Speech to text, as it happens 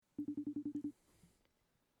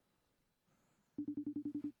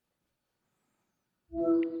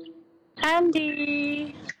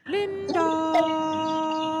Andy. Linda!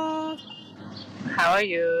 How are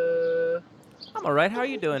you? I'm all right. How are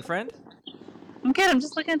you doing, friend? I'm good. I'm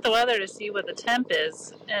just looking at the weather to see what the temp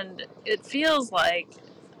is, and it feels like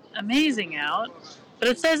amazing out, but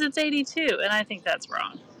it says it's 82, and I think that's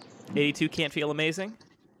wrong. 82 can't feel amazing?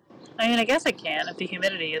 I mean, I guess it can if the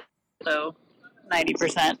humidity is so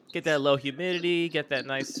 90%. Get that low humidity, get that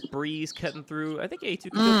nice breeze cutting through. I think 82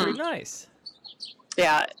 can feel pretty nice.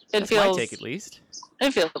 Yeah, That's my take, at least.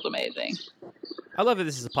 It feels amazing. I love that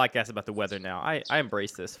this is a podcast about the weather now. I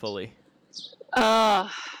embrace this fully.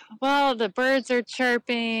 Well, the birds are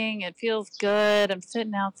chirping. It feels good. I'm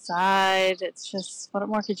sitting outside. It's just, what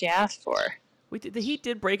more could you ask for? The heat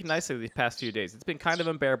did break nicely these past few days. It's been kind of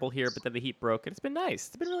unbearable here, but then the heat broke, and it's been nice.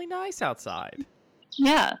 It's been really nice outside.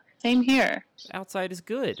 Yeah, same here. Outside is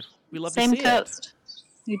good. We love Same to see coast.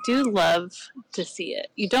 You do love to see it.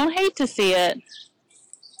 You don't hate to see it.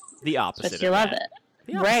 The opposite but you of love that.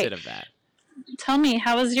 it. The opposite of that. Tell me,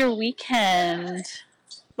 how was your weekend?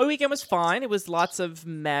 My weekend was fine. It was lots of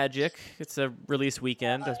Magic. It's a release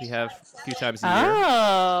weekend, as we have a few times a year.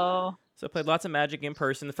 Oh. So I played lots of Magic in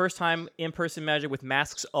person. The first time in-person Magic with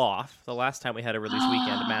masks off. The last time we had a release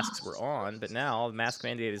weekend, the masks were on. But now the mask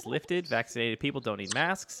mandate is lifted. Vaccinated people don't need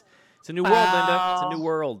masks. It's a new world, Linda. It's a new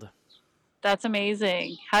world. That's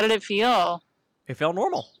amazing. How did it feel? It felt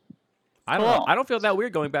normal. I don't know. I don't feel that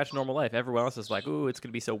weird going back to normal life. Everyone else is like, ooh, it's going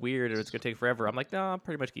to be so weird or it's going to take forever. I'm like, no, I'm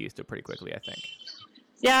pretty much get used to it pretty quickly, I think.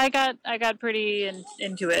 Yeah, I got pretty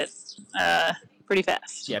into it pretty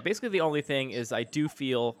fast. Yeah, basically the only thing is I do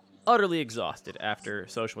feel utterly exhausted after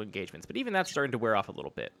social engagements, but even that's starting to wear off a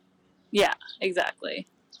little bit. Yeah, exactly.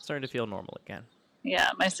 Starting to feel normal again.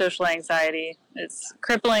 Yeah, my social anxiety is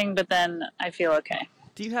crippling, but then I feel okay.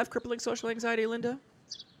 Do you have crippling social anxiety, Linda?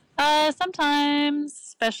 Sometimes,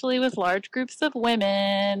 especially with large groups of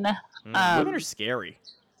women. Women are scary.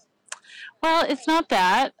 Well, it's not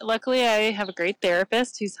that. Luckily, I have a great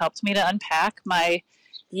therapist who's helped me to unpack my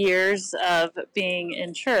years of being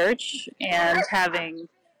in church and having,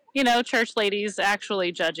 church ladies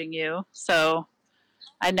actually judging you. So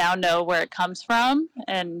I now know where it comes from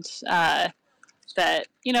and that,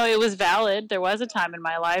 it was valid. There was a time in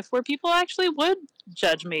my life where people actually would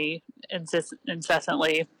judge me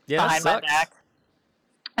incessantly behind my back.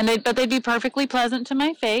 But they'd be perfectly pleasant to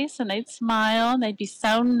my face, and they'd smile, and they'd be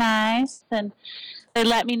so nice, and they'd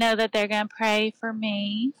let me know that they're going to pray for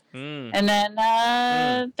me. And then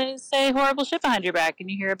they say horrible shit behind your back, and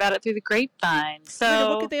you hear about it through the grapevine. So Linda,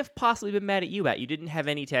 what could they have possibly been mad at you at? You didn't have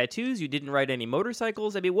any tattoos. You didn't ride any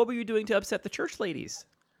motorcycles. I mean, what were you doing to upset the church ladies?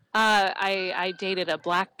 I dated a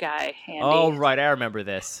black guy, Andy. Oh, right. I remember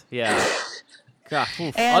this. Yeah. God,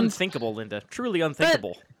 unthinkable, Linda. Truly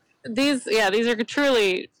unthinkable. These are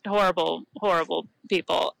truly horrible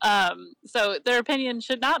people. So their opinion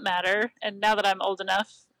should not matter. And now that I'm old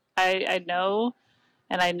enough, I know,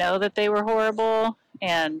 and I know that they were horrible,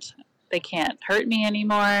 and they can't hurt me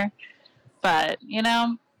anymore. But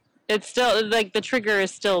it's still like the trigger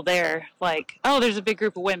is still there. Like, oh, there's a big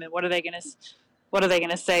group of women. What are they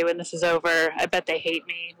gonna say when this is over? I bet they hate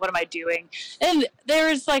me. What am I doing? And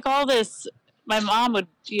there's like all this. My mom would,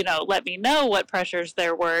 let me know what pressures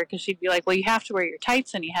there were, because she'd be like, well, you have to wear your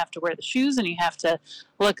tights, and you have to wear the shoes, and you have to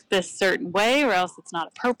look this certain way, or else it's not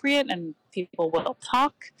appropriate, and people will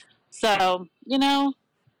talk. So,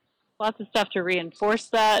 lots of stuff to reinforce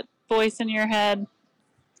that voice in your head.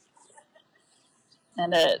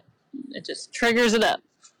 And it just triggers it up.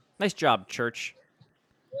 Nice job, church.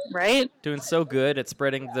 Right? Doing so good at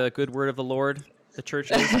spreading the good word of the Lord, the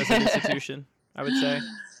church is as an institution, I would say.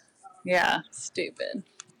 Yeah, stupid.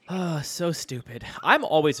 Oh, so stupid. I'm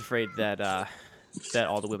always afraid that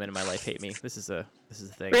all the women in my life hate me. This is a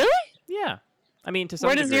thing. Really? Yeah. I mean, to some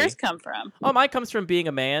Where degree. does yours come from? Oh, mine comes from being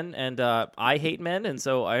a man, and I hate men, and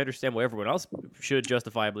so I understand why everyone else should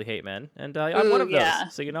justifiably hate men, and I'm one of those. Yeah.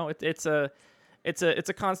 So it's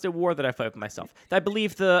a constant war that I fight with myself. I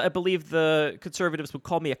believe the conservatives would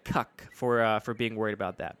call me a cuck for being worried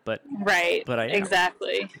about that, but right. But I am.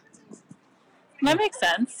 Exactly. That makes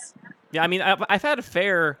sense. Yeah, I mean, I've had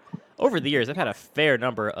over the years, I've had a fair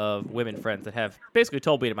number of women friends that have basically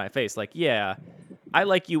told me to my face, like, yeah, I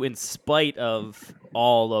like you in spite of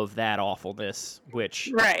all of that awfulness,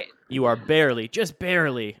 which you are just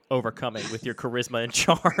barely overcoming with your charisma and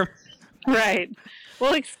charm. Right.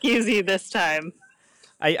 We'll excuse you this time.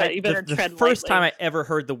 You better tread the first lightly. time I ever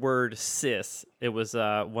heard the word cis, it was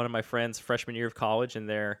one of my friends' freshman year of college, in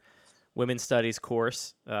their women's studies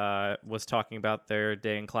course was talking about their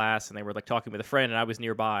day in class, and they were like talking with a friend, and I was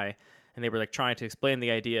nearby, and they were like trying to explain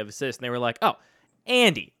the idea of cis, and they were like, oh,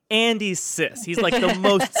 Andy's cis. He's like the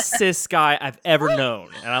most cis guy I've ever known.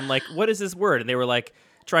 And I'm like, what is this word? And they were like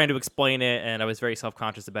trying to explain it, and I was very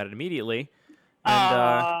self-conscious about it immediately. And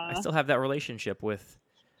I still have that relationship with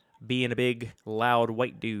being a big, loud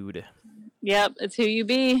white dude. Yep, it's who you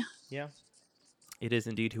be. Yeah. It is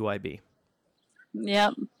indeed who I be.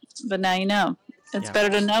 Yep. But now you know. It's better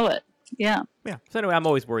to know it. Yeah. Yeah. So anyway, I'm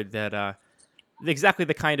always worried that exactly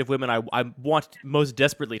the kind of women I want most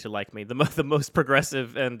desperately to like me, the most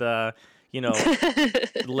progressive and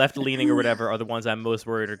left-leaning or whatever, are the ones I'm most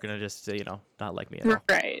worried are going to just not like me at all.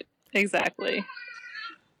 Right. Exactly.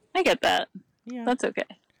 I get that. Yeah. That's okay.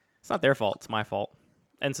 It's not their fault. It's my fault.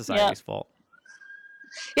 And society's fault.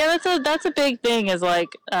 Yeah, that's a big thing is like,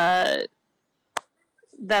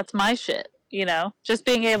 that's my shit, just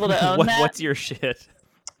being able to own that. What's your shit?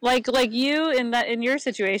 Like you in your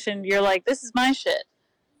situation, you're like, this is my shit.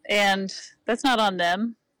 And that's not on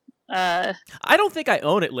them. I don't think I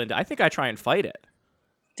own it, Linda. I think I try and fight it.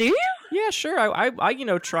 Do you? Yeah, sure.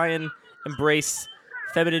 I try and embrace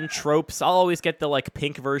feminine tropes. I'll always get the like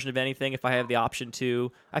pink version of anything if I have the option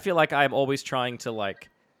to. I feel like I'm always trying to like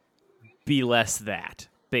be less that,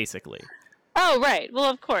 basically. Oh, right.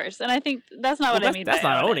 Well, of course. And I think that's not what I mean. That's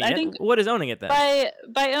not owning it. I think what is owning it then?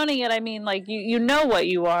 By owning it, I mean like you know what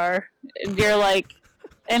you are. And you're like,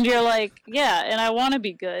 yeah, and I want to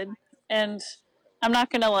be good, and I'm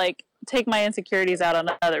not gonna like take my insecurities out on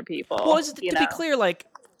other people. Well, to be clear, like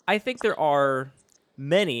I think there are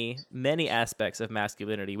many aspects of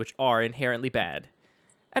masculinity which are inherently bad.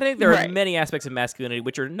 I think there are many aspects of masculinity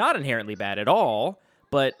which are not inherently bad at all,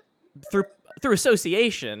 but through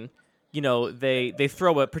association, they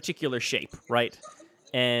throw a particular shape, right?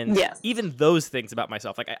 And even those things about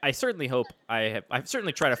myself, like I certainly hope I've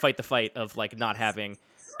certainly tried to fight the fight of like not having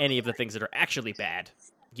any of the things that are actually bad,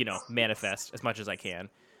 manifest as much as I can.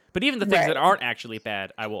 But even the things that aren't actually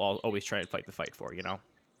bad, I will always try and fight the fight for,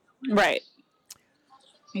 Right.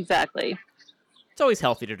 Exactly. It's always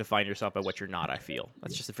healthy to define yourself by what you're not, I feel.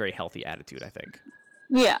 That's just a very healthy attitude, I think.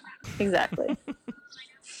 Yeah, exactly.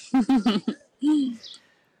 How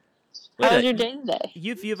was your day today?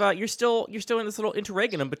 You're still in this little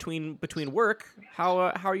interregnum between work. How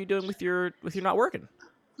are you doing with your not working?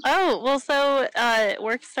 Oh, well, so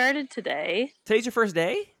work started today. Today's your first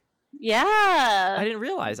day? Yeah. I didn't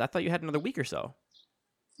realize. I thought you had another week or so.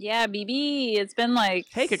 Yeah, BB. It's been like...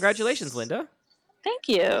 Hey, congratulations, Linda. Thank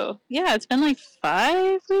you. Yeah, it's been like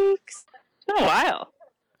 5 weeks. It's been a while.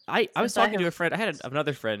 I was talking to a friend. I had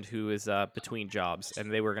another friend who is between jobs,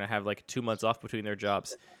 and they were going to have like 2 months off between their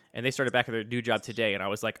jobs. And they started back at their new job today, and I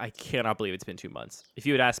was like, I cannot believe it's been 2 months. If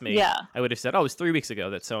you had asked me, I would have said, it was 3 weeks ago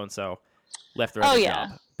that so-and-so left their other job.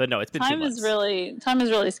 But no, it's been 2 months. Time is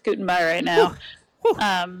really scooting by right now. Whew.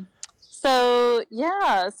 So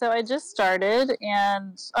I just started,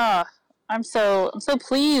 and I'm so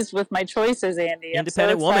pleased with my choices, Andy.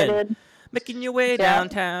 Independent woman. Making your way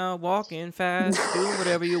downtown, walking fast, doing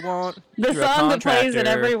whatever you want. The song that plays in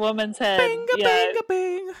every woman's head.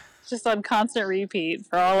 Bing-a-bing-a-bing. Just on constant repeat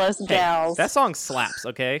for all us gals. That song slaps,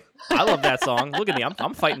 okay? I love that song. Look at me.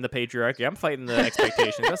 I'm fighting the patriarchy. I'm fighting the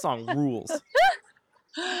expectations. That song rules.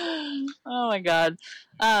 Oh, my God.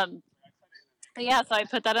 So I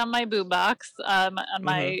put that on my boombox, on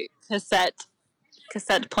my cassette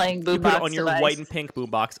playing boombox. You put it on your device. white and pink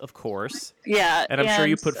boombox, of course. Yeah. And I'm sure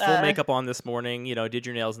you put full makeup on this morning, did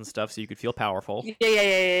your nails and stuff so you could feel powerful.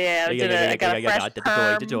 Yeah. I got a fresh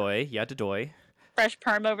perm. Fresh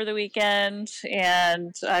perm over the weekend,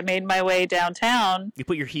 and I made my way downtown. You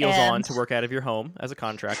put your heels on to work out of your home as a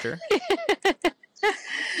contractor.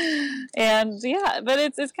 And but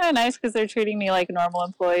it's kind of nice because they're treating me like a normal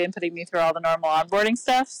employee and putting me through all the normal onboarding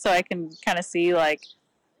stuff, so I can kind of see like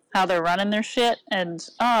how they're running their shit. And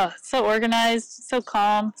so organized, so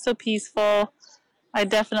calm, so peaceful. I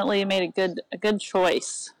definitely made a good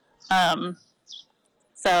choice.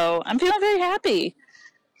 So I'm feeling very happy.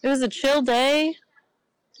 It was a chill day,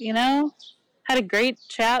 Had a great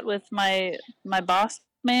chat with my boss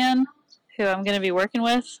man, who I'm going to be working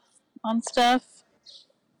with on stuff.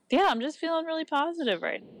 Yeah, I'm just feeling really positive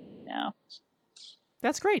right now.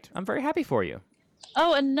 That's great. I'm very happy for you.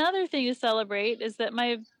 Oh, another thing to celebrate is that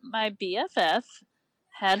my BFF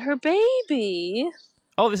had her baby.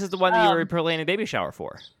 Oh, this is the one that you were planning a baby shower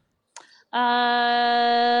for.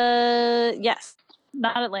 Yes.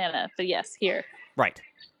 Not Atlanta, but yes, here. Right.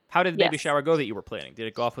 How did the baby shower go that you were planning? Did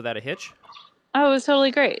it go off without a hitch? Oh, it was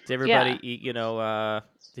totally great. Did everybody eat,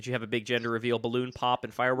 did you have a big gender reveal balloon pop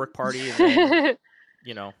and firework party? And then,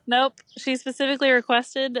 Nope. She specifically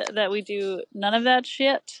requested that we do none of that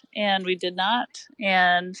shit, and we did not.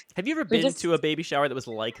 And have you ever been to a baby shower that was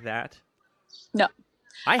like that? No.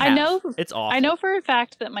 I I have. know It's awful. I know for a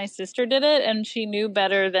fact that my sister did it, and she knew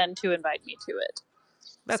better than to invite me to it.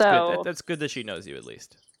 That's good. So That's good that she knows you at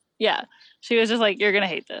least. yeah, she was just like, "You're gonna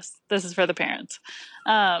hate this. This is for the parents."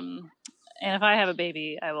 And if I have a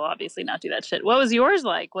baby, I will obviously not do that shit. What was yours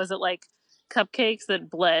like? Was it like cupcakes that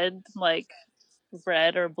bled like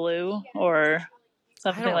red or blue or I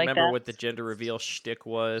something don't like remember that? what the gender reveal shtick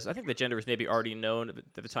was. I think the gender was maybe already known at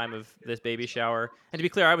the time of this baby shower. And to be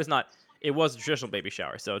clear, I was not. It was a traditional baby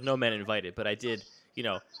shower, so no men invited. But I did,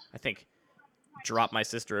 I think drop my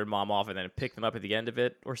sister and mom off and then pick them up at the end of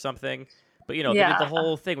it or something. But they did the Yeah.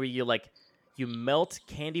 whole thing where you melt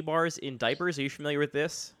candy bars in diapers. Are you familiar with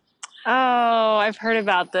this? Oh, I've heard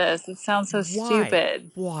about this. It sounds so Why?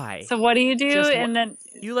 stupid. Why? So what do you do? Just And then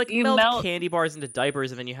you you melt melt. candy bars into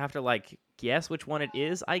diapers and then you have to guess which one it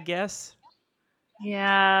is, I guess.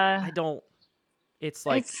 Yeah. I don't. It's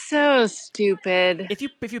like It's so stupid. if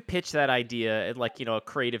you pitch that idea at a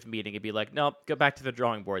creative meeting, it'd be like, nope, go back to the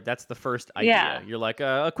drawing board. That's the first idea. Yeah. You're like,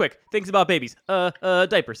 quick things about babies.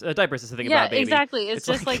 Diapers. Diapers is the thing Yeah, about baby. exactly. It's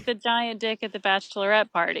just like the giant dick at the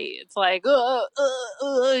bachelorette party. It's like,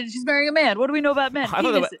 she's marrying a man. What do we know about men? I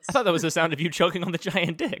thought that was the sound of you choking on the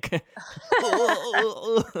giant dick.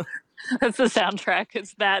 That's the soundtrack.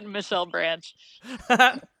 It's that and Michelle Branch.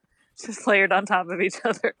 Just layered on top of each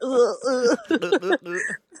other.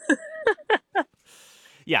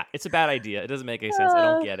 Yeah, it's a bad idea. It doesn't make any sense. I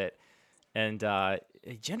don't get it. And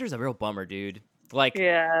gender's a real bummer, dude.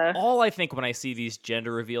 Yeah. All I think when I see these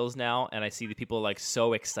gender reveals now, and I see the people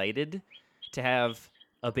so excited to have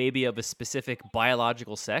a baby of a specific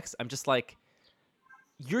biological sex, I'm just like,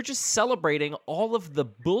 you're just celebrating all of the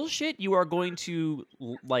bullshit you are going to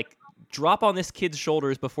drop on this kid's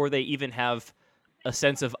shoulders before they even have a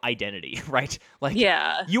sense of identity, right?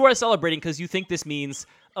 Yeah. You are celebrating because you think this means,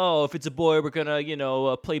 oh, if it's a boy, we're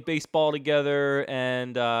gonna, play baseball together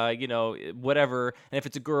and, whatever. And if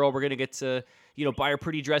it's a girl, we're gonna get to, buy her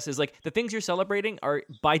pretty dresses. The things you're celebrating are,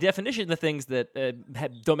 by definition, the things that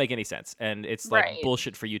don't make any sense. And it's Right.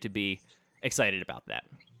 bullshit for you to be excited about that.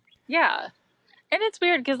 Yeah. And it's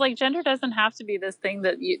weird because gender doesn't have to be this thing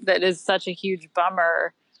that is such a huge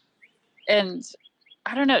bummer. And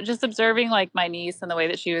I don't know, just observing my niece and the way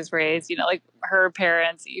that she was raised, her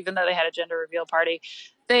parents, even though they had a gender reveal party,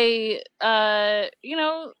 they,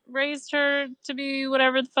 raised her to be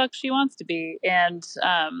whatever the fuck she wants to be. And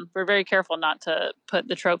we're very careful not to put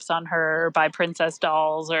the tropes on her, or buy princess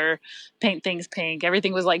dolls or paint things pink.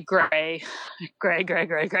 Everything was gray, gray, gray,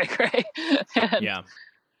 gray, gray, gray. And, Yeah.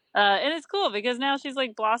 And it's cool because now she's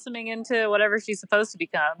blossoming into whatever she's supposed to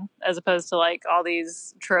become, as opposed to all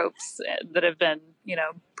these tropes that have been,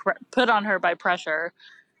 put on her by pressure.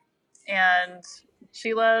 And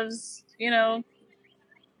she loves,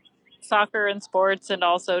 soccer and sports, and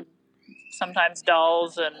also sometimes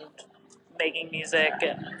dolls and making music,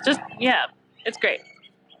 and just it's great.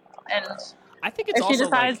 And I think it's if also she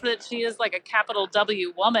decides that she is a capital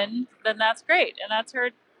W woman, then that's great, and that's her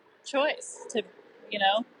choice to,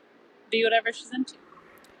 be whatever she's into.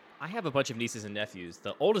 I have a bunch of nieces and nephews,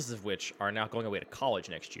 the oldest of which are now going away to college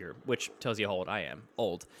next year, which tells you how old I am.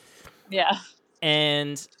 Old. Yeah.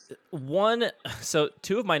 And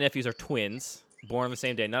two of my nephews are twins, born on the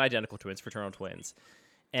same day, not identical twins, fraternal twins.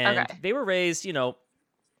 And Okay. they were raised,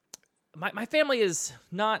 my family is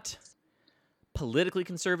not politically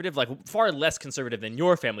conservative, far less conservative than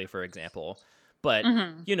your family, for example. But,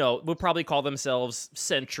 would probably call themselves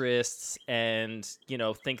centrists and,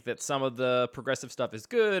 think that some of the progressive stuff is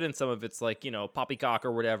good and some of it's poppycock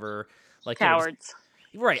or whatever. Cowards.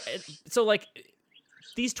 Right. So,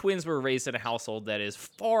 these twins were raised in a household that is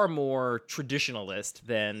far more traditionalist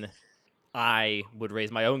than I would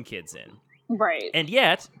raise my own kids in. Right. And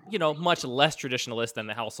yet, much less traditionalist than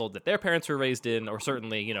the household that their parents were raised in, or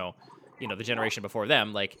certainly, the generation before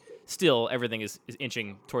them. Still, everything is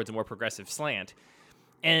inching towards a more progressive slant.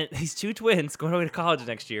 And these two twins going away to college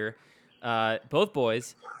next year, both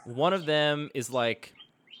boys, one of them is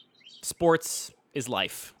sports is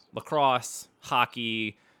life. Lacrosse,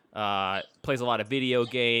 hockey, plays a lot of video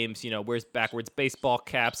games, wears backwards baseball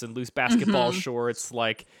caps and loose basketball shorts,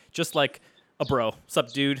 just like a bro.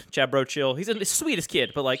 Sup, dude? Chad Bro Chill. He's the sweetest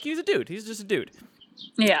kid, but he's a dude. He's just a dude.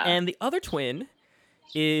 Yeah. And the other twin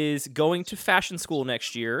is going to fashion school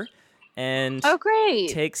next year and oh, great.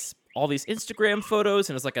 takes all these Instagram photos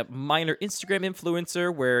and is a minor Instagram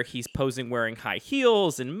influencer where he's posing wearing high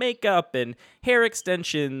heels and makeup and hair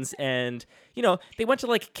extensions. And, they went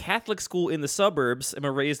to Catholic school in the suburbs and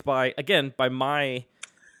were raised by my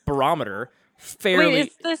barometer, fairly... Wait,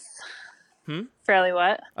 is this... Fairly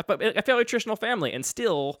what? A fairly traditional family. And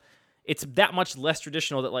still, it's that much less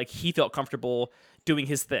traditional that like he felt comfortable doing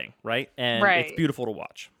his thing, right? And it's Right. beautiful to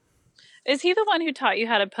watch. Is he the one who taught you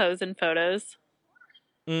how to pose in photos?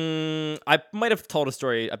 I might have told a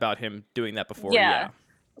story about him doing that before. Yeah.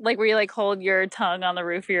 Like where you like hold your tongue on the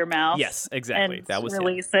roof of your mouth. Yes, exactly. And That was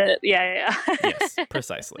release it. Yeah. Yes,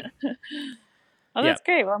 precisely. Oh, that's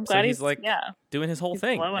great. Well, I'm glad he's like doing his whole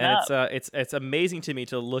thing, blowing and up. it's amazing to me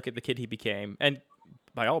to look at the kid he became, and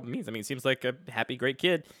by all means, I mean, seems like a happy, great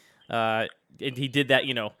kid. And he did that,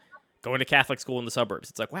 going to Catholic school in the suburbs.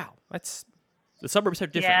 It's like, wow, the suburbs are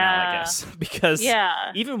different now, I guess, because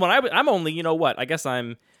even when I'm only, I guess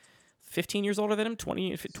I'm 15 years older than him,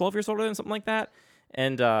 12 years older than him, something like that.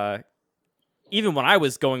 And even when I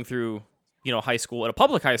was going through, high school, at a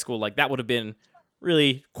public high school, like that would have been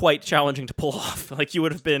really quite challenging to pull off. Like you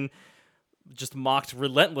would have been just mocked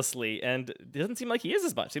relentlessly, and it doesn't seem like he is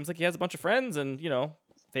as much. Seems like he has a bunch of friends, and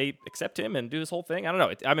they accept him and do this whole thing. I don't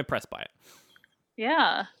know. I'm impressed by it.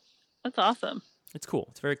 Yeah, that's awesome. It's cool.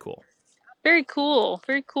 It's very cool. Very cool.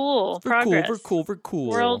 Very cool. Progress. Very cool.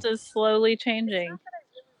 The world is slowly changing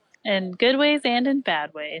in good ways and in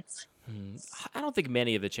bad ways. I don't think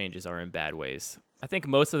many of the changes are in bad ways. I think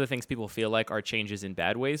most of the things people feel like are changes in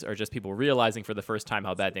bad ways are just people realizing for the first time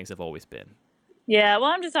how bad things have always been. Yeah,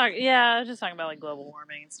 well, I was just talking about like global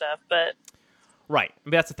warming and stuff, but right. I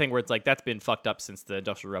mean, that's the thing where it's like that's been fucked up since the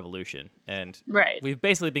Industrial Revolution, and we've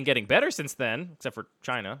basically been getting better since then, except for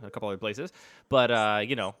China and a couple other places. But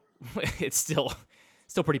it's still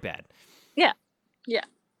pretty bad. Yeah.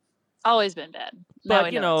 Always been bad.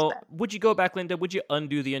 But would you go back, Linda? Would you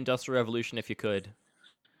undo the Industrial Revolution if you could?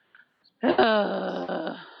 It's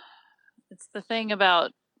the thing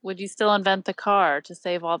about, would you still invent the car to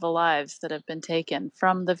save all the lives that have been taken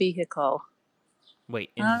from the vehicle? Wait,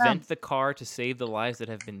 invent the car to save the lives that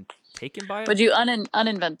have been taken by it? Would you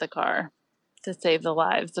uninvent the car to save the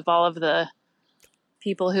lives of all of the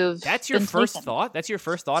people who've That's your been first taken? thought? That's your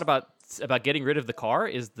first thought about getting rid of the car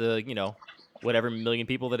is the, whatever million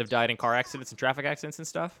people that have died in car accidents and traffic accidents and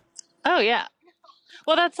stuff? Oh, yeah.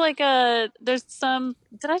 Well, that's like there's some,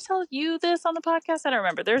 did I tell you this on the podcast? I don't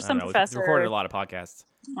remember. There's some professor. We've recorded a lot of podcasts.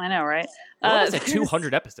 I know, right? Well, that's like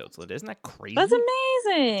 200 episodes, Linda. Isn't that crazy? That's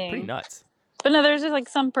amazing. It's pretty nuts. But no, there's just like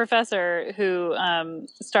some professor who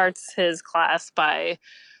starts his class by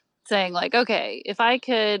saying like, okay, if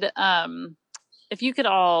you could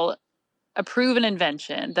all approve an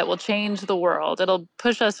invention that will change the world, it'll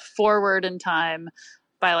push us forward in time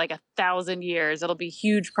by like 1,000 years. It'll be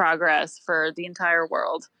huge progress for the entire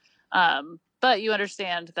world. But you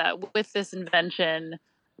understand that with this invention,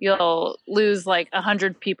 you'll lose like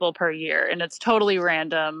 100 people per year, and it's totally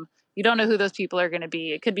random. You don't know who those people are going to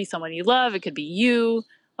be. It could be someone you love. It could be you.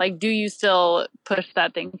 Like, do you still push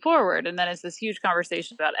that thing forward? And then it's this huge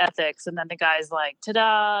conversation about ethics. And then the guy's like,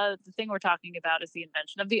 ta-da, the thing we're talking about is the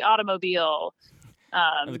invention of the automobile.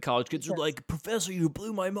 And the college kids are like, Professor, you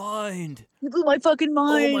blew my mind. You blew my fucking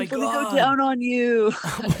mind. Oh my God. God. Let me go down on you.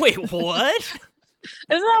 Wait, what? Isn't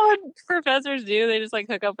that what professors do? They just like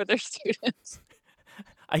hook up with their students.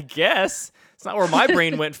 I guess. It's not where my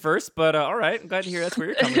brain went first, but all right. I'm glad to hear that's where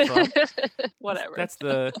you're coming from. Whatever. That's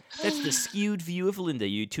the skewed view of Linda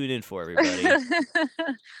you tune in for, everybody.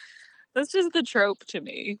 That's just the trope to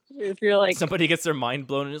me. If you're like somebody gets their mind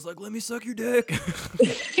blown and is like, "Let me suck your dick."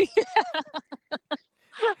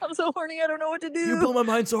 I'm so horny, I don't know what to do. You blow my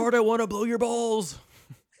mind so hard, I want to blow your balls.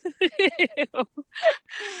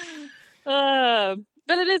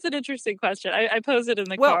 But it is an interesting question. I posed it in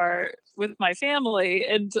the car with my family,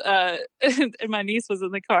 and my niece was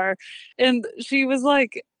in the car, and she was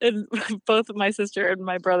like, and both of my sister and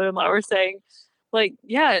my brother-in-law were saying, like,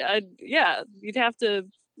 yeah, you'd have to,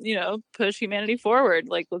 push humanity forward.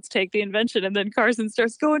 Like, let's take the invention. And then Carson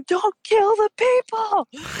starts going, "Don't kill the people!"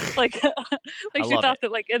 like she thought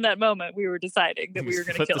that, like, in that moment, we were deciding that we were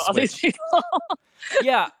going to kill all these people.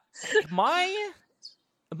 Yeah, my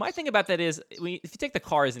thing about that is, if you take the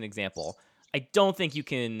car as an example, I don't think you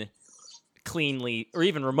can cleanly or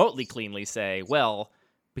even remotely cleanly say, well,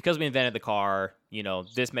 because we invented the car,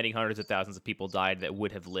 this many hundreds of thousands of people died that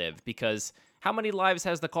would have lived. Because how many lives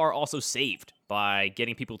has the car also saved by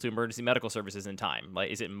getting people to emergency medical services in time?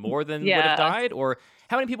 Like, is it more than would have died? Or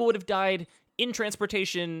how many people would have died in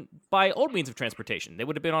transportation by old means of transportation? They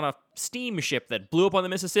would have been on a steamship that blew up on the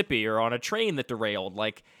Mississippi or on a train that derailed.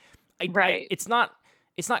 Like, it's not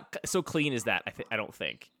so clean as that, I don't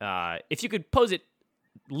think. If you could pose it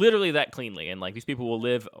literally that cleanly and, like, these people will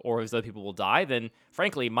live or these other people will die, then,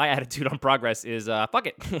 frankly, my attitude on progress is, fuck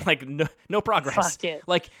it. Like, no progress. Fuck it.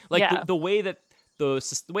 Like the way that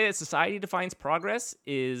the way that society defines progress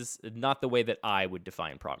is not the way that I would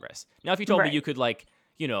define progress. Now, if you told me you could, like,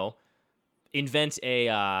 invent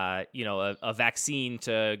a vaccine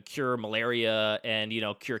to cure malaria and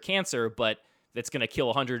cure cancer, but that's going to kill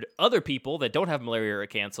 100 other people that don't have malaria or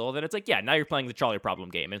cancer, then it's like, yeah, now you're playing the Charlie problem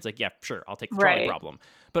game. And it's like, yeah, sure, I'll take the Charlie problem.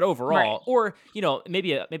 But overall, or,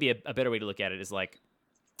 maybe a better way to look at it is like,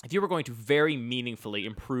 if you were going to very meaningfully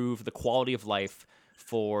improve the quality of life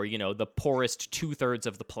for, the poorest 2/3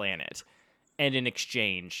 of the planet, and in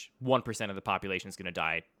exchange, 1% of the population is going to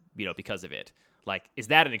die, because of it. Like, is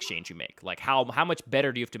that an exchange you make? Like, how much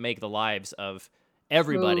better do you have to make the lives of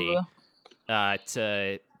everybody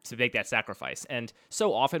to make that sacrifice? And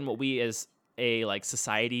so often what we as a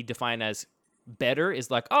society define as better is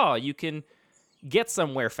like, oh, you can get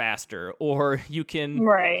somewhere faster, or you can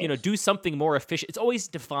do something more efficient. It's always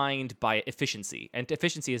defined by efficiency, and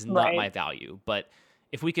efficiency is not my value. But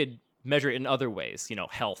if we could measure it in other ways,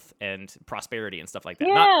 health and prosperity and stuff like that,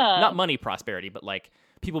 not money prosperity, but like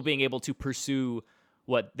people being able to pursue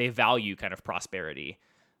what they value, kind of prosperity,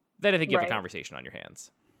 then I think you have a conversation on your hands.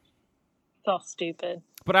 It's all stupid.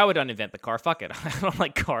 But I would uninvent the car. Fuck it. I don't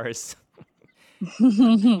like cars.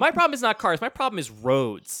 My problem is not cars. My problem is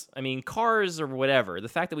roads. I mean, cars or whatever. The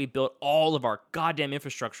fact that we built all of our goddamn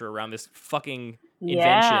infrastructure around this fucking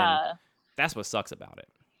invention, that's what sucks about it.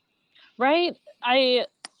 Right? I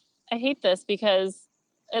hate this because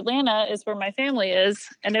Atlanta is where my family is,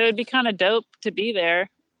 and it would be kind of dope to be there.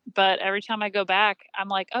 But every time I go back, I'm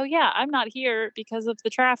like, oh yeah, I'm not here because of the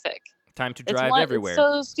traffic. Time to drive everywhere. It's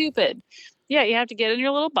so stupid. Yeah, you have to get in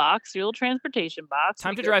your little box, your little transportation box.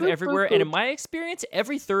 Time to drive everywhere. And in my experience,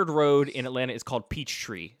 every third road in Atlanta is called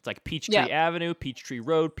Peachtree. It's like Peachtree Avenue, Peachtree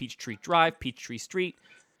Road, Peachtree Drive, Peachtree Street.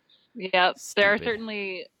 Yep. There are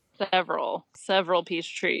certainly several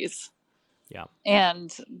peach trees. Yeah.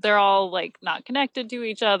 And they're all not connected to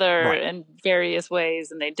each other in various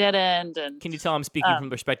ways, and they dead end. And can you tell I'm speaking from the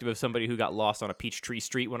perspective of somebody who got lost on a Peachtree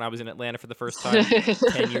Street when I was in Atlanta for the first time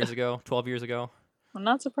 10 years ago, 12 years ago? I'm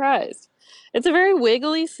not surprised. It's a very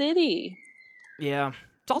wiggly city. Yeah.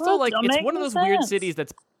 It's also it's one of those weird cities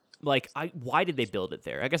that's why did they build it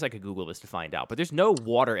there? I guess I could Google this to find out, but there's no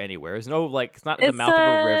water anywhere. There's no it's not the mouth of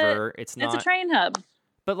a river. It's a train hub.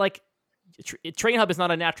 But train hub is not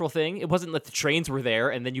a natural thing. It wasn't that the trains were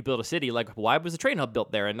there and then you build a city. Like, why was the train hub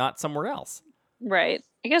built there and not somewhere else? Right.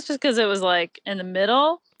 I guess just because it was in the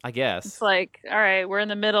middle. I guess. It's all right, we're in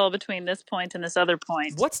the middle between this point and this other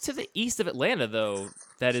point. What's to the east of Atlanta, though,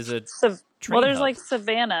 that is a train Well, there's hub?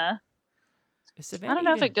 Savannah. Is Savannah I don't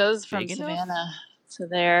know if it goes from Savannah to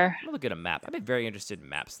there. I'm going to look at a map. I've been very interested in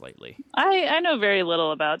maps lately. I know very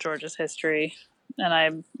little about Georgia's history, and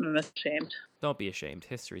I'm ashamed. Don't be ashamed.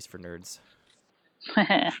 History's for nerds.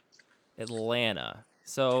 Atlanta.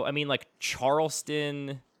 So, I mean,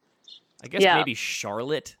 Charleston, I guess maybe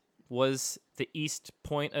Charlotte was the east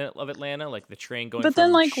point of Atlanta, the train going from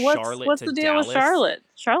Charlotte to Dallas. What's the deal with Charlotte?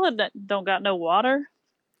 Charlotte don't got no water.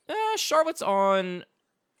 Charlotte's on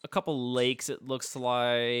a couple lakes, it looks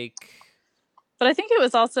like. But I think it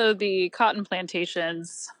was also the cotton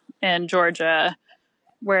plantations in Georgia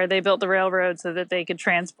where they built the railroad so that they could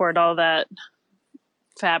transport all that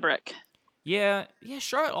fabric. Yeah,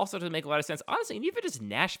 Charlotte also doesn't make a lot of sense. Honestly, and even just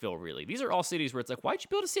Nashville, really. These are all cities where it's why'd you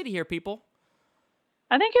build a city here, people?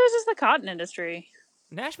 I think it was just the cotton industry.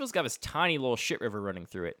 Nashville's got this tiny little shit river running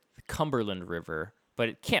through it, the Cumberland River, but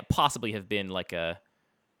it can't possibly have been a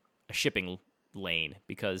shipping lane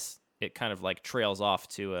because it kind of trails off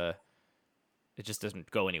to it just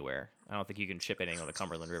doesn't go anywhere. I don't think you can ship anything on the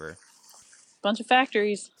Cumberland River. Bunch of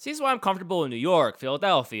factories. See, this is why I'm comfortable in New York,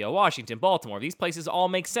 Philadelphia, Washington, Baltimore. These places all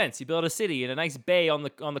make sense. You build a city in a nice bay on the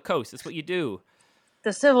coast. That's what you do.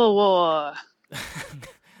 The Civil War.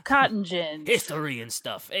 Cotton gin. History and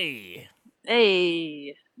stuff. Hey.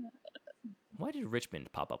 Why did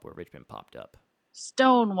Richmond pop up where Richmond popped up?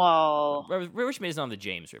 Stonewall. Richmond is on the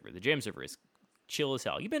James River. The James River is chill as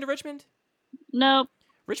hell. You been to Richmond? Nope.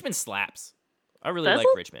 Richmond slaps. I really like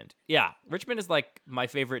Richmond. Yeah, Richmond is my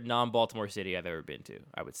favorite non-Baltimore city I've ever been to,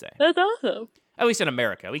 I would say. That's awesome. At least in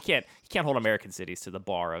America. You can't hold American cities to the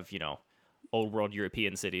bar of, old world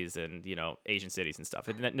European cities and, Asian cities and stuff.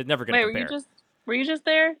 It's never going to compare. Were you just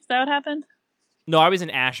there? Is that what happened? No, I was in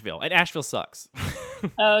Asheville, and Asheville sucks.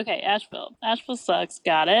 Oh, okay, Asheville. Asheville sucks.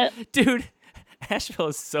 Got it. Dude, Asheville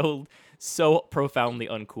is so profoundly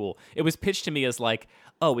uncool. It was pitched to me as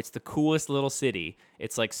oh, it's the coolest little city.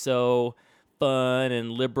 It's so fun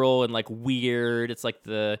and liberal and weird. It's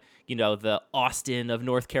the the Austin of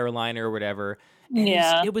North Carolina or whatever. And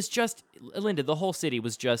it was just, Linda, the whole city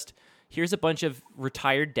was just, here's a bunch of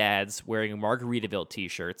retired dads wearing Margaritaville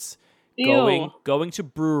t-shirts, going to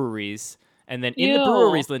breweries, and then in the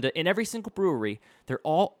breweries, Linda, in every single brewery, they're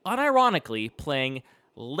all unironically playing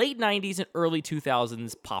late 90s and early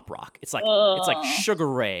 2000s pop rock. It's like Ugh. Sugar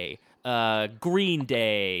Ray, Green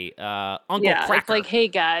Day, Uncle Yeah, it's Cracker. like, hey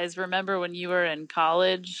guys, remember when you were in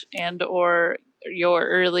college and or your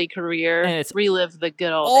early career? And it's relive the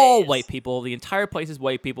good old all days. white people. The entire place is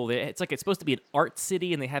white people. It's like it's supposed to be an art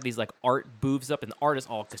city, and they have these like art booths up, and the art is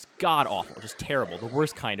all just god awful, just terrible, the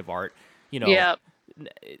worst kind of art. You know, Yep.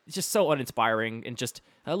 it's just so uninspiring. And just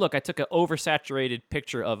look, I took an oversaturated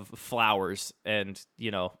picture of flowers, and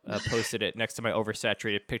posted it next to my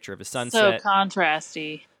oversaturated picture of a So sunset.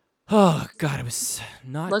 contrasty. Oh God, it was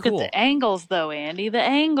not Look cool. at the angles, though, Andy. The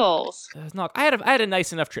angles. It's not. I had a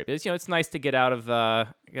nice enough trip. It's nice to get out of the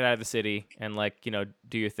city and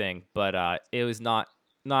do your thing. But it was not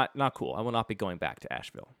cool. I will not be going back to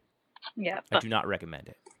Asheville. Yeah, I but do not recommend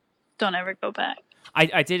it. don't ever go back.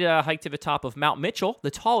 I did a hike to the top of Mount Mitchell,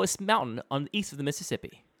 the tallest mountain on the east of the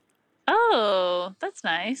Mississippi. Oh, that's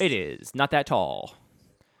nice. It is not that tall.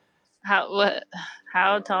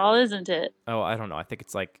 How tall isn't it? Oh, I don't know. I think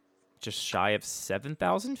it's like just shy of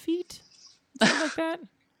 7,000 feet, something like that.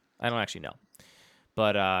 I don't actually know,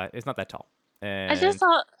 but it's not that tall. And I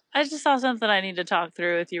just saw something I need to talk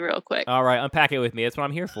through with you real quick. all right, unpack it with me. That's what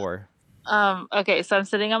I'm here for. Okay, so I'm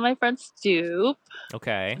sitting on my front stoop.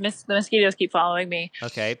 Okay. The mosquitoes keep following me.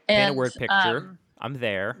 Okay. Paint a And, word picture. I'm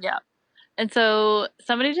there. Yeah. And so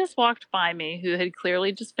somebody just walked by me who had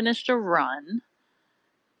clearly just finished a run,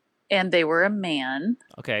 and they were a man.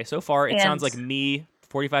 Okay. So far, it sounds And- like me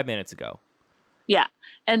 45 minutes ago. Yeah.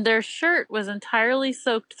 And their shirt was entirely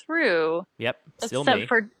soaked through, Yep. Still me.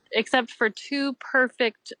 except for two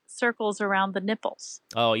perfect circles around the nipples.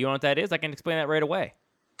 Oh, you know what that is? I can explain that right away.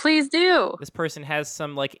 Please do. This person has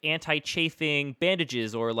some anti-chafing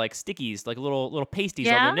bandages or stickies, little pasties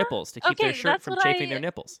on Yeah? their nipples to keep their Okay, shirt that's from what chafing I- their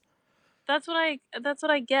nipples. That's what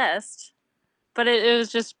I guessed. But it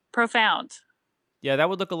was just profound. Yeah, that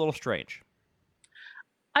would look a little strange.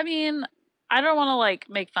 I mean, I don't want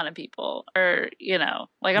to make fun of people or, I'm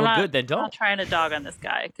Well, not, good, then I'm don't. not trying to dog on this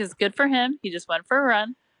guy because good for him. He just went for a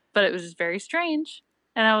run, but it was just very strange.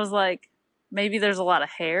 And I was like, maybe there's a lot of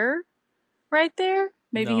hair right there.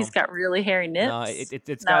 Maybe No. he's got really hairy nips. No, it's No, got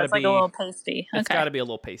to it's be like a little pasty. It's Okay. got to be a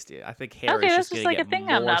little pasty. I think hair Okay, is that's just just going like to a get thing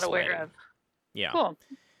I'm more not sweaty. aware of. Yeah. Cool.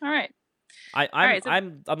 All right. I'm right, so-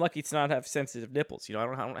 I'm lucky to not have sensitive nipples. I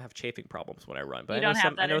don't have chafing problems when I run, but You I know don't have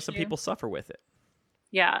some that I know some issue? people suffer with it.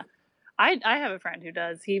 Yeah. I have a friend who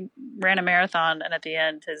does. He ran a marathon, and at the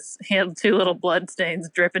end, he had two little blood stains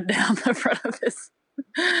dripping down the front of his.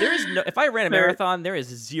 There is no. If I ran a shirt. marathon, there is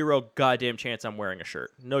zero goddamn chance I'm wearing a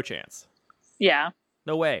shirt. No chance. Yeah.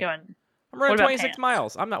 No way. Going, I'm running What about 26 pants?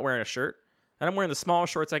 miles. I'm not wearing a shirt, and I'm wearing the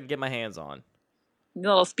smallest shorts I can get my hands on.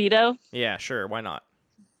 little Speedo, Yeah, sure. Why not?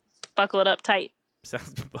 buckle it up tight.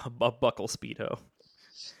 Sounds buckle speedo.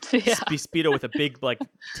 Yeah. Speedo with a big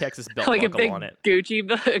Texas belt Like a buckle big on it.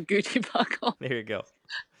 Gucci buckle. There you go.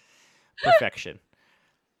 Perfection,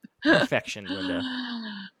 Linda.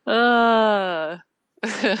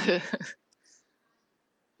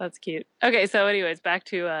 That's cute. Okay, so anyways, back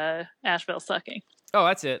to Asheville sucking. Oh,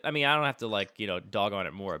 that's it. I mean, I don't have to dog on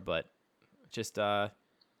it more, but just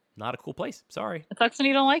not a cool place. Sorry. It sucks when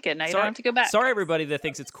you don't like it. Now you don't have to go back. Sorry, everybody that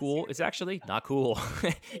thinks it's cool. It's actually not cool.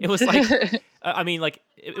 It was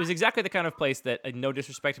it was exactly the kind of place that, no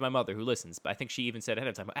disrespect to my mother who listens, but I think she even said ahead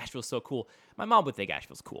of time, Asheville's so cool. My mom would think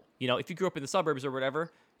Asheville's cool. If you grew up in the suburbs or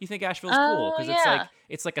whatever, you think Asheville's cool because yeah.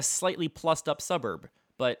 it's like a slightly plussed up suburb,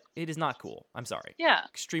 but it is not cool. I'm sorry. Yeah.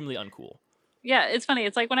 Extremely uncool. Yeah, it's funny.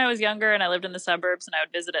 It's like when I was younger and I lived in the suburbs and I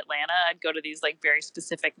would visit Atlanta, I'd go to these very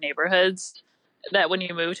specific neighborhoods that when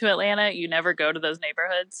you move to Atlanta, you never go to those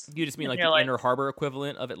neighborhoods. You just mean And the you're Inner Harbor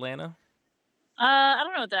equivalent of Atlanta? I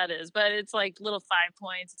don't know what that is, but it's little Five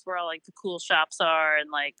Points. It's where all the cool shops are and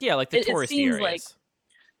Yeah, the it touristy seems areas.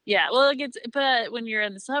 yeah. Well, but when you're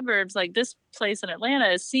in the suburbs, this place in Atlanta,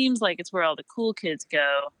 it seems like it's where all the cool kids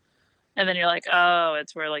go, and then you're like, oh,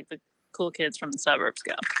 it's where the cool kids from the suburbs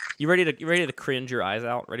go. You ready to cringe your eyes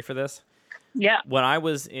out? Ready for this? Yeah. When I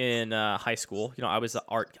was in high school, I was an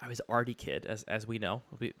arty kid, as we know,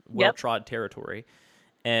 well-trod territory.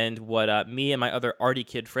 And what me and my other arty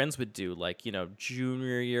kid friends would do,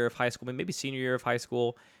 junior year of high school, maybe senior year of high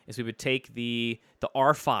school, is we would take the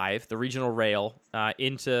R5, the regional rail,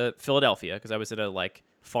 into Philadelphia, because I was in a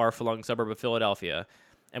far-flung suburb of Philadelphia,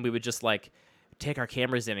 and we would just take our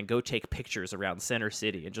cameras in and go take pictures around Center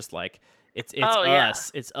City, and just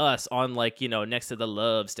it's us on next to the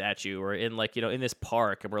Love statue, or in in this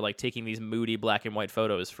park, and we're taking these moody black and white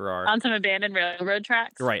photos for our On some abandoned railroad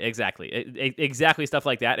tracks. right, exactly exactly stuff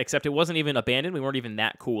like that, except it wasn't even abandoned. We weren't even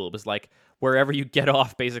that cool. It was wherever you get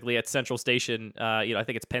off basically at Central Station, I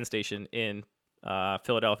think it's Penn Station in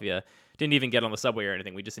Philadelphia. Didn't even get on the subway or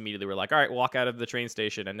anything. We just immediately were like, all right, walk out of the train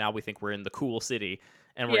station, and now we think we're in the cool city,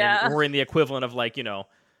 and Yeah. we're in the equivalent of like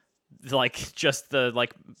like just the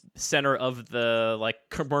like center of the like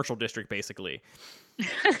commercial district basically.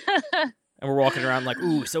 And we're walking around like,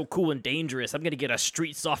 ooh, so cool and dangerous. I'm gonna get a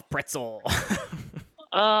street soft pretzel.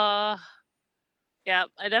 Yeah,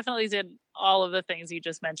 I definitely did all of the things you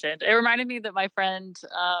just mentioned. It reminded me that my friend,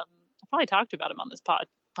 I probably talked about him on this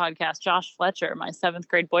podcast, Josh Fletcher, my 7th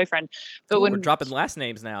grade boyfriend. But Ooh, when we're dropping last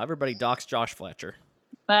names now. Everybody docks Josh Fletcher.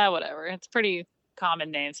 whatever, it's a pretty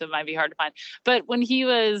common name, so it might be hard to find. But when he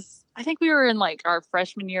was, I think we were in like our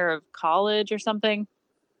freshman year of college or something,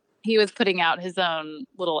 he was putting out his own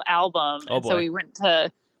little album. Oh, and boy. So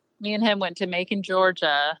me and him went to Macon,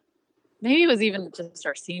 Georgia. Maybe it was even just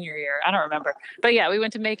our senior year. I don't remember. But yeah, we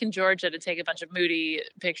went to Macon, Georgia to take a bunch of moody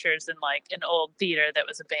pictures in like an old theater that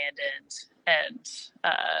was abandoned. And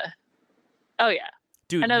oh yeah.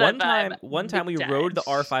 Dude, I know one time we big rode the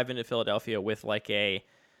time. R5 into Philadelphia with like a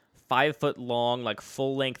 5-foot long, like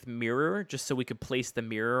full length mirror, just so we could place the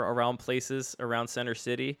mirror around places around Center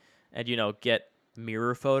City and, get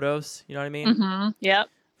mirror photos. You know what I mean? Mm-hmm. Yep.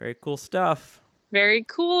 Very cool stuff. Very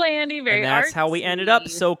cool, Andy. Very And that's how we ended up artsy.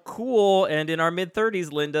 so cool and in our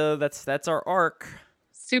mid-30s, Linda. That's our arc.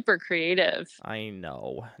 Super creative. I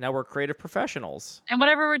know. Now we're creative professionals. And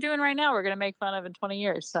whatever we're doing right now, we're going to make fun of in 20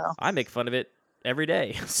 years. So I make fun of it every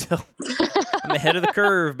day. So I'm ahead of the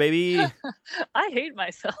curve, baby. I hate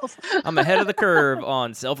myself. I'm ahead of the curve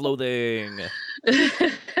on self-loathing.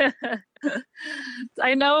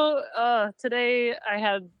 I know today I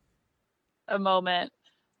had a moment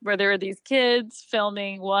where there were these kids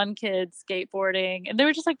filming one kid skateboarding, and they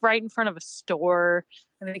were just like right in front of a store,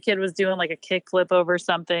 and the kid was doing like a kickflip over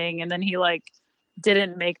something, and then he like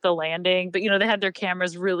didn't make the landing, but they had their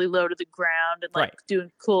cameras really low to the ground and like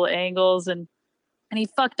doing cool angles, and he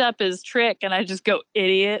fucked up his trick, and I just go,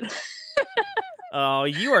 idiot. Oh,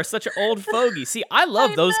 you are such an old fogey. See, I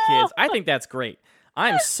love those kids. I think that's great.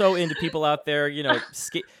 I'm so into people out there,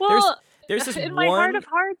 Well, there's this in my heart of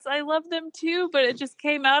hearts, I love them too, but it just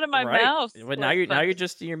came out of my mouth. But now you're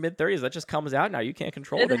just in your mid 30s. That just comes out now. You can't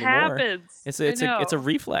control it anymore. Happens. It's a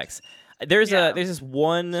reflex. There's this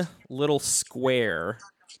one little square,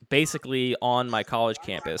 basically on my college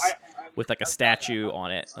campus, with like a statue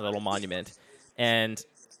on it, a little monument, and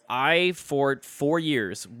I for 4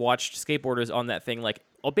 years watched skateboarders on that thing like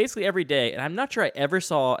basically every day, and I'm not sure I ever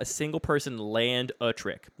saw a single person land a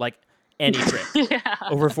trick like. Any trick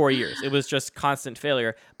over 4 years. It was just constant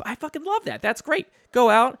failure. But I fucking love that. That's great.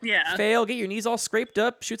 Go out, fail, get your knees all scraped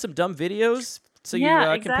up, shoot some dumb videos so you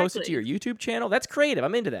can post it to your YouTube channel. That's creative.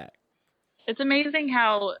 I'm into that. It's amazing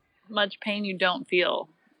how much pain you don't feel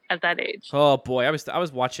at that age. Oh boy, I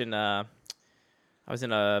was watching. I was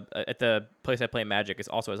in at the place I play Magic. It's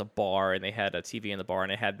also as a bar, and they had a TV in the bar,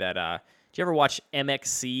 and they had that. Did you ever watch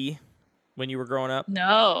MXC? When you were growing up?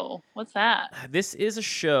 No. What's that? This is a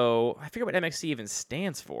show. I forget what MXC even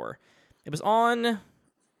stands for. It was on,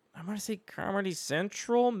 I want to say Comedy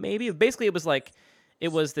Central, maybe. Basically, it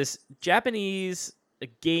was this Japanese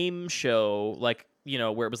game show, like,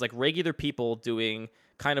 where it was like regular people doing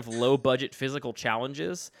kind of low budget physical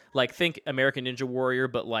challenges. Like, think American Ninja Warrior,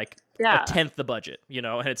 but like a tenth the budget,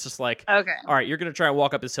 and it's just like, okay, all right, you're going to try and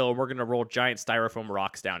walk up this hill and we're going to roll giant styrofoam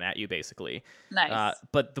rocks down at you, basically. Nice.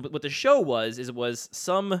 But what the show was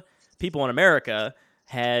some people in America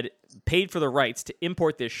had paid for the rights to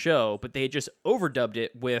import this show, but they had just overdubbed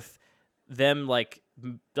it with them like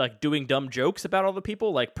doing dumb jokes about all the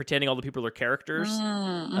people, like pretending all the people are characters.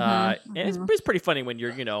 And it's pretty funny when you're,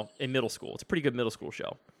 in middle school. It's a pretty good middle school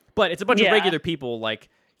show. But it's a bunch of regular people like,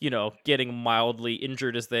 getting mildly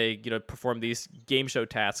injured as they, perform these game show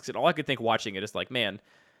tasks. And all I could think watching it is like, man,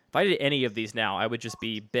 if I did any of these now, I would just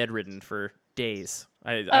be bedridden for days.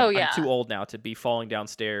 I'm too old now to be falling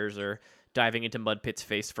downstairs or diving into mud pits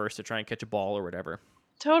face first to try and catch a ball or whatever.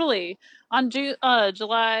 Totally. On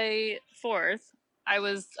July 4th, I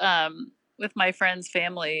was with my friend's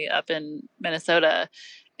family up in Minnesota,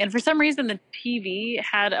 and for some reason the TV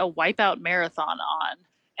had a Wipeout marathon on,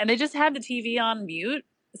 and they just had the TV on mute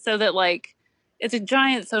so that like it's a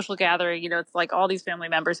giant social gathering. It's like all these family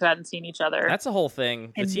members who hadn't seen each other. That's a whole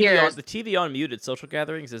thing. The TV on muted social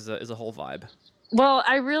gatherings is a whole vibe. Well,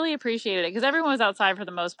 I really appreciated it because everyone was outside for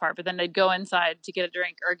the most part, but then they'd go inside to get a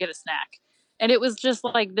drink or get a snack. And it was just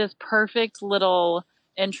like this perfect little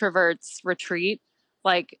introvert's retreat.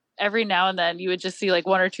 Like every now and then you would just see like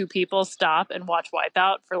one or two people stop and watch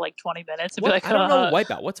Wipeout for like 20 minutes and be like, I don't know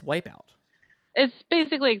Wipeout. What's Wipeout? It's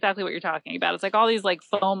basically exactly what you're talking about. It's like all these like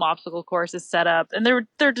foam obstacle courses set up, and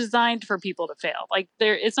they're designed for people to fail. Like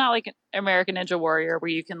it's not like American Ninja Warrior where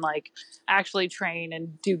you can like actually train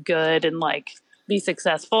and do good and like be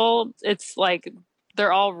successful. It's like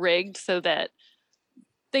they're all rigged so that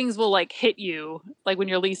things will like hit you like when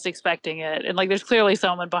you're least expecting it, and like there's clearly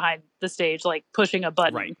someone behind the stage like pushing a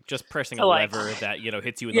button, Right, just pressing to, a like, lever that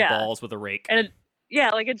hits you in the balls with a rake. and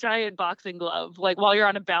yeah, like a giant boxing glove, like while you're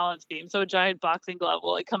on a balance beam. So a giant boxing glove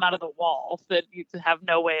will like come out of the wall that you have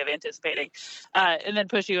no way of anticipating, and then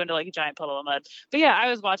push you into like a giant puddle of mud. But yeah, I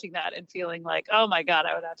was watching that and feeling like, oh my god,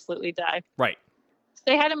 I would absolutely die. Right.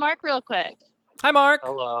 Say hi to Mark real quick. Hi, Mark.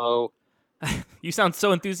 Hello. You sound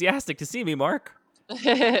so enthusiastic to see me, Mark.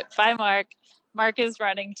 Bye, Mark. Mark is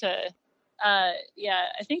running to, yeah,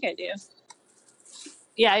 I think I do.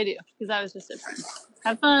 Yeah, I do, because I was just a friend.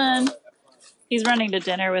 Have fun. He's running to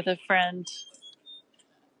dinner with a friend.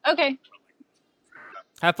 Okay.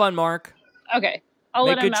 Have fun, Mark. Okay. I'll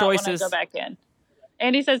Make let him good out choices. when I go back in.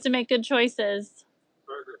 Andy says to make good choices.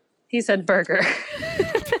 Burger. He said burger.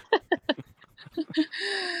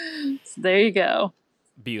 So there you go.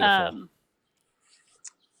 Beautiful.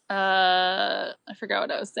 I forgot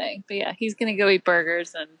what I was saying, but yeah, he's gonna go eat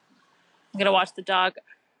burgers, and I'm gonna watch the dog.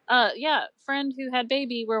 Yeah, friend who had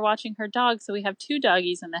baby, we're watching her dog, so we have 2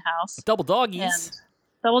 doggies in the house. Double doggies. And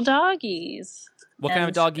double doggies. What kind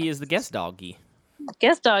of doggy is the guest doggy?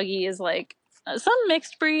 Guest doggy is like some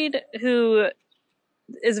mixed breed who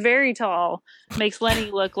is very tall, makes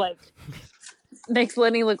Lenny look like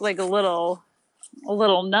a little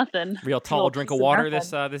nothing. Real tall drink of water,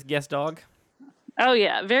 this guest dog? Oh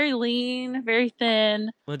yeah, very lean, very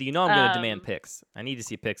thin. Linda, you know I'm going to demand pics. I need to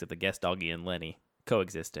see pics of the guest doggy and Lenny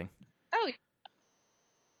coexisting. Oh,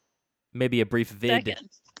 maybe a brief vid. second.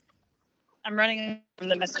 I'm running from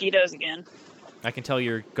the mosquitoes again. I can tell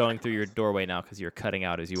you're going through your doorway now because you're cutting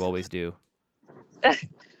out as you always do.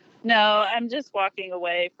 No, I'm just walking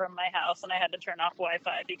away from my house, and I had to turn off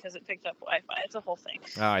Wi-Fi because it picked up Wi-Fi. It's a whole thing.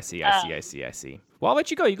 Oh, I see. Well, I'll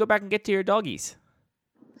let you go. You go back and get to your doggies.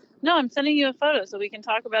 No, I'm sending you a photo so we can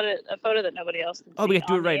talk about it. A photo that nobody else can see. Oh, we have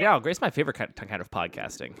to do it right now. now. Grace, my favorite kind of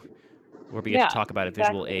podcasting, where we get to talk about a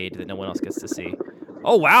visual aid that no one else gets to see.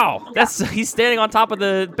 Oh wow, he's standing on top of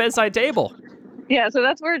the bedside table. Yeah, so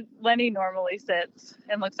that's where Lenny normally sits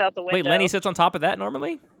and looks out the window. Wait, Lenny sits on top of that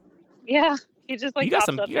normally? Yeah, he just like you got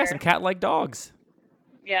pops up you got some cat-like dogs.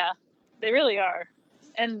 Yeah, they really are.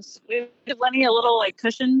 And we give Lenny a little like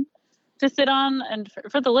cushion to sit on, and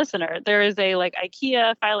for the listener, there is a like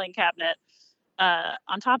IKEA filing cabinet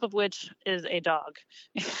on top of which is a dog.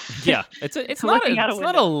 Yeah, it's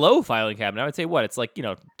not a low filing cabinet. I would say it's like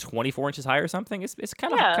 24 inches high or something. It's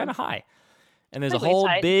kind of high, and there's a whole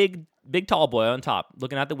big tall boy on top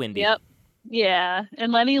looking out the window. Yep. Yeah,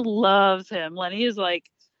 and Lenny loves him. Lenny is like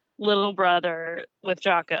little brother with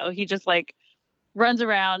Jocko. He just like runs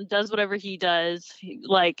around, does whatever he does.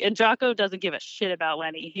 And Jocko doesn't give a shit about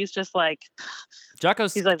Lenny. He's just like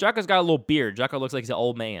Jocko's got a little beard. Jocko looks like he's an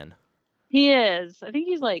old man. He is. I think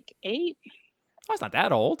he's like 8. Oh, it's not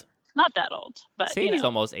that old. Not that old, but Sadie's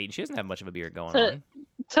almost 8. She doesn't have much of a beard going on.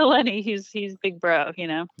 To Lenny, he's big bro,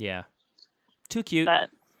 Yeah. Too cute. But,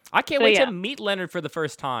 I can't wait to meet Leonard for the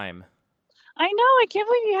first time. I know. I can't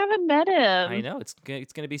believe you haven't met him. I know. It's going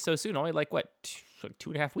to be so soon. Only like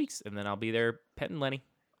 2.5 weeks, and then I'll be there petting Lenny.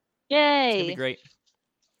 Yay. It's going to be great.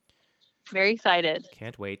 Very excited.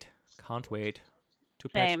 Can't wait. To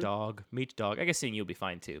pet dog, meet dog. I guess seeing you'll be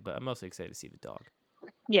fine too, but I'm mostly excited to see the dog.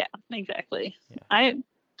 Yeah, exactly. Yeah. I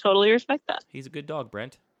totally respect that. He's a good dog,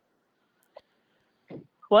 Brent.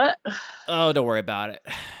 What? Oh, don't worry about it.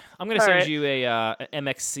 I'm going to send you an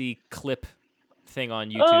MXC clip thing on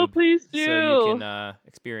YouTube. Oh, please do. So you can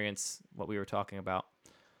experience what we were talking about.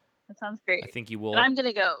 That sounds great. I think you will. I'm going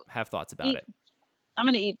to go have thoughts about it. I'm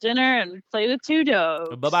going to eat dinner and play with 2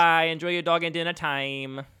 dogs. Bye-bye. Enjoy your dog and dinner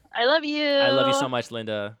time. I love you. I love you so much,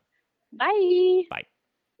 Linda. Bye. Bye.